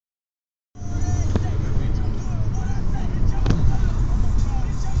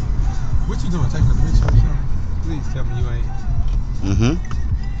doing? Taking a picture or something? Please tell me you ain't.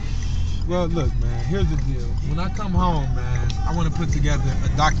 Well, look, man, here's the deal. When I come home, man, I want to put together a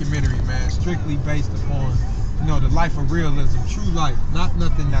documentary, man, strictly based upon, the life of realism, true life. Not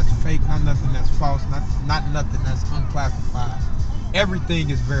nothing that's fake, not nothing that's false, not nothing that's unclassified. Everything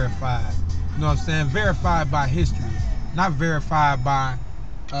is verified. You know what I'm saying? Verified by history, not verified by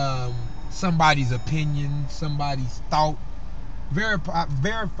somebody's opinion, somebody's thought.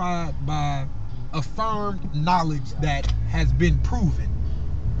 Verified by affirmed knowledge that has been proven.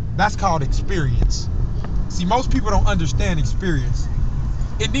 That's called experience. See, most people don't understand experience.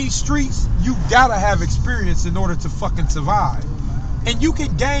 In these streets, you gotta have experience in order to fucking survive. And you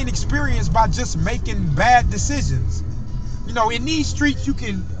can gain experience by just making bad decisions. In these streets, you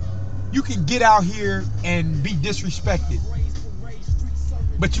can get out here and be disrespected.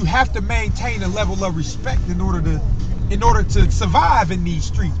 But you have to maintain a level of respect in order to survive in these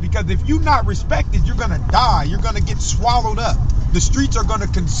streets. Because if you're not respected, you're gonna die. You're gonna get swallowed up. The streets are gonna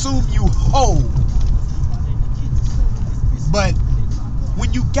consume you whole. But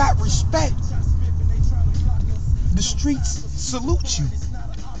when you got respect, the streets salute you.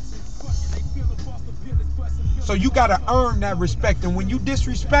 So you gotta earn that respect. And when you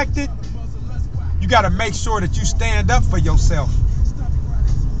disrespect it, you gotta make sure that you stand up for yourself.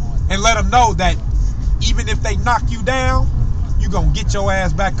 And let them know that even if they knock you down, you gonna get your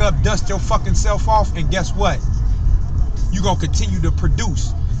ass back up, dust your fucking self off, and guess what? You gonna continue to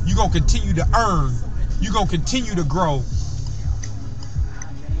produce. You gonna continue to earn. You gonna continue to grow.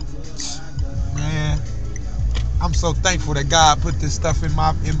 Man, I'm so thankful that God put this stuff in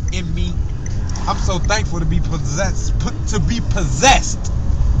me. I'm so thankful to be possessed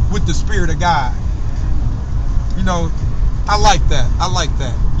with the Spirit of God. I like that.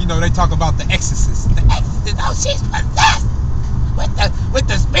 They talk about the exorcist. The exorcist, oh, she's possessed with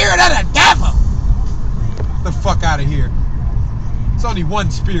the spirit of the devil. The fuck out of here. It's only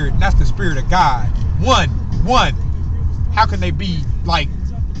one spirit, and that's the Spirit of God. One. How can they be like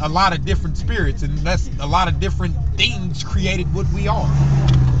a lot of different spirits, unless a lot of different things created what we are?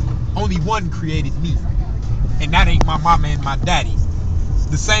 Only one created me, and that ain't my mama and my daddy.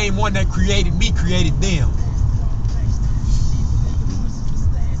 The same one that created me created them.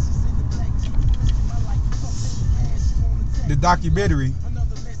 The documentary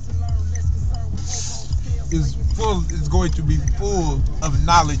is going to be full of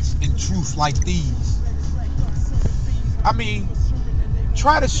knowledge and truth like these. I mean,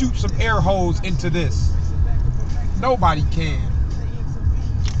 try to shoot some air holes into this. Nobody can.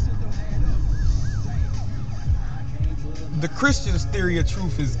 The Christian's theory of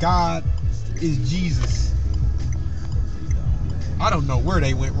truth is God is Jesus. I don't know where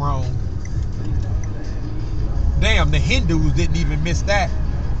they went wrong. Damn, the Hindus didn't even miss that.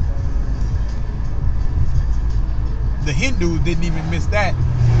 The Hindus didn't even miss that.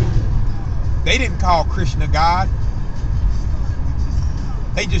 They didn't call Krishna God.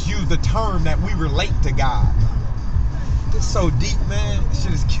 They just used the term that we relate to God. It's so deep, man. This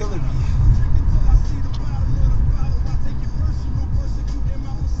shit is killing me.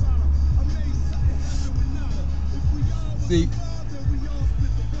 See,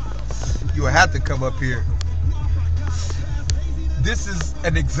 you will have to come up here. This is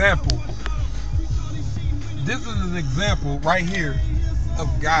an example. This is an example right here of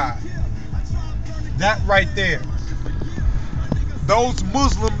God. That right there. Those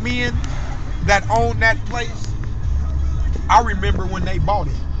Muslim men that own that place, I remember when they bought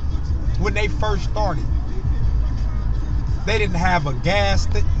it. When they first started. They didn't have a gas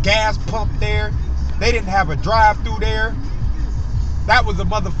pump there. They didn't have a drive-through there. That was a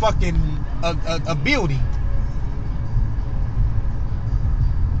motherfucking a building.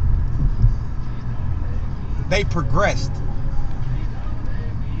 They progressed.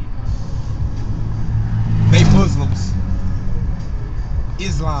 They Muslims.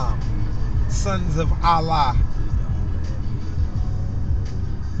 Islam. Sons of Allah.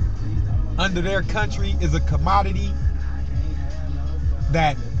 Under their country is a commodity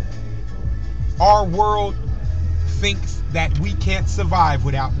that our world thinks that we can't survive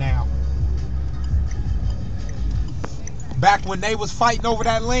without now. Back when they was fighting over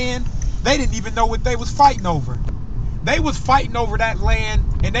that land, they didn't even know what they was fighting over. They was fighting over that land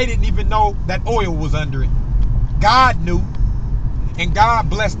and they didn't even know that oil was under it. God knew, and God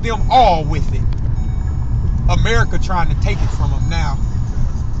blessed them all with it. America trying to take it from them now.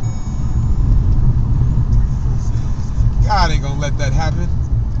 God ain't gonna let that happen.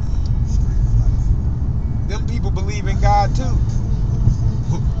 Them people believe in God too.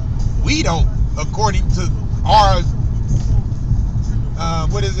 We don't, according to our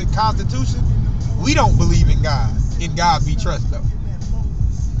what is it, Constitution? We don't believe in God. In God we trust, though.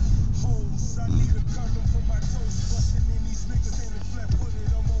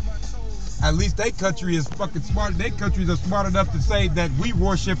 At least their country is fucking smart. Their countries are smart enough to say that we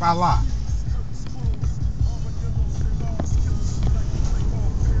worship Allah.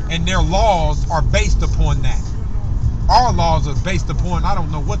 And their laws are based upon that. Our laws are based upon, I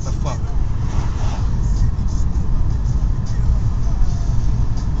don't know what the fuck.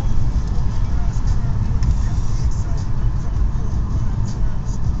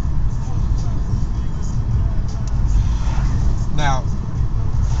 Now,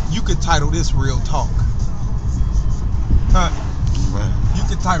 you could title this Real Talk. You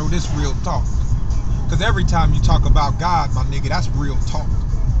could title this Real Talk. Because every time you talk about God, my nigga, that's real talk.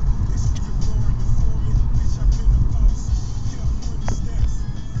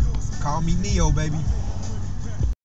 Call me Neo, baby.